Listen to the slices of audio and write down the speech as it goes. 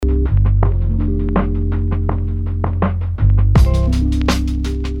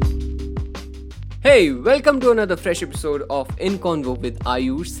Hey, welcome to another fresh episode of In Convo with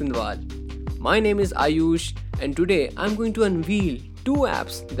Ayush Sindwal. My name is Ayush, and today I'm going to unveil two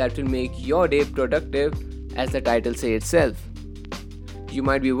apps that will make your day productive, as the title says itself. You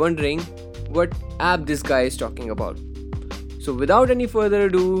might be wondering what app this guy is talking about. So, without any further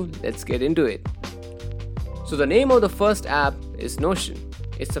ado, let's get into it. So, the name of the first app is Notion.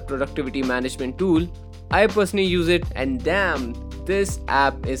 It's a productivity management tool. I personally use it, and damn, this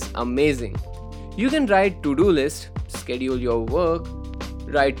app is amazing. You can write to-do lists, schedule your work,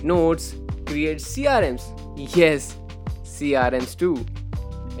 write notes, create CRMs. Yes, CRMs too.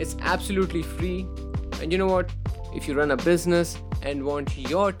 It's absolutely free. And you know what? If you run a business and want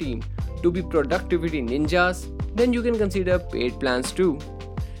your team to be productivity ninjas, then you can consider paid plans too.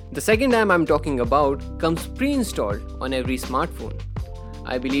 The second app I'm talking about comes pre-installed on every smartphone.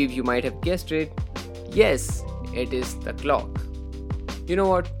 I believe you might have guessed it. Yes, it is the clock. You know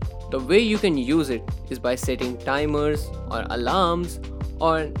what? The way you can use it is by setting timers or alarms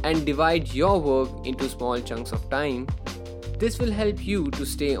and divide your work into small chunks of time. This will help you to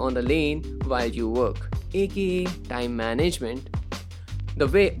stay on the lane while you work, aka time management. The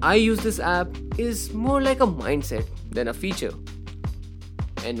way I use this app is more like a mindset than a feature.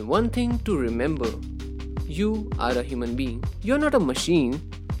 And one thing to remember, you are a human being. You're not a machine.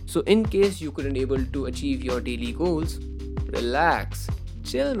 So in case you couldn't able to achieve your daily goals, relax.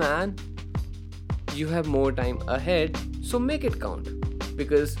 Chill, man. You have more time ahead, so make it count.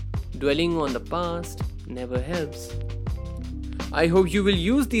 Because dwelling on the past never helps. I hope you will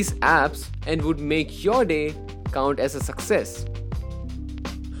use these apps and would make your day count as a success.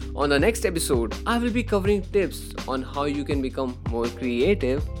 On the next episode, I will be covering tips on how you can become more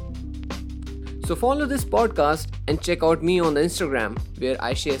creative. So follow this podcast and check out me on the Instagram, where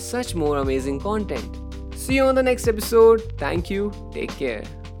I share such more amazing content. See you on the next episode. Thank you. Take care.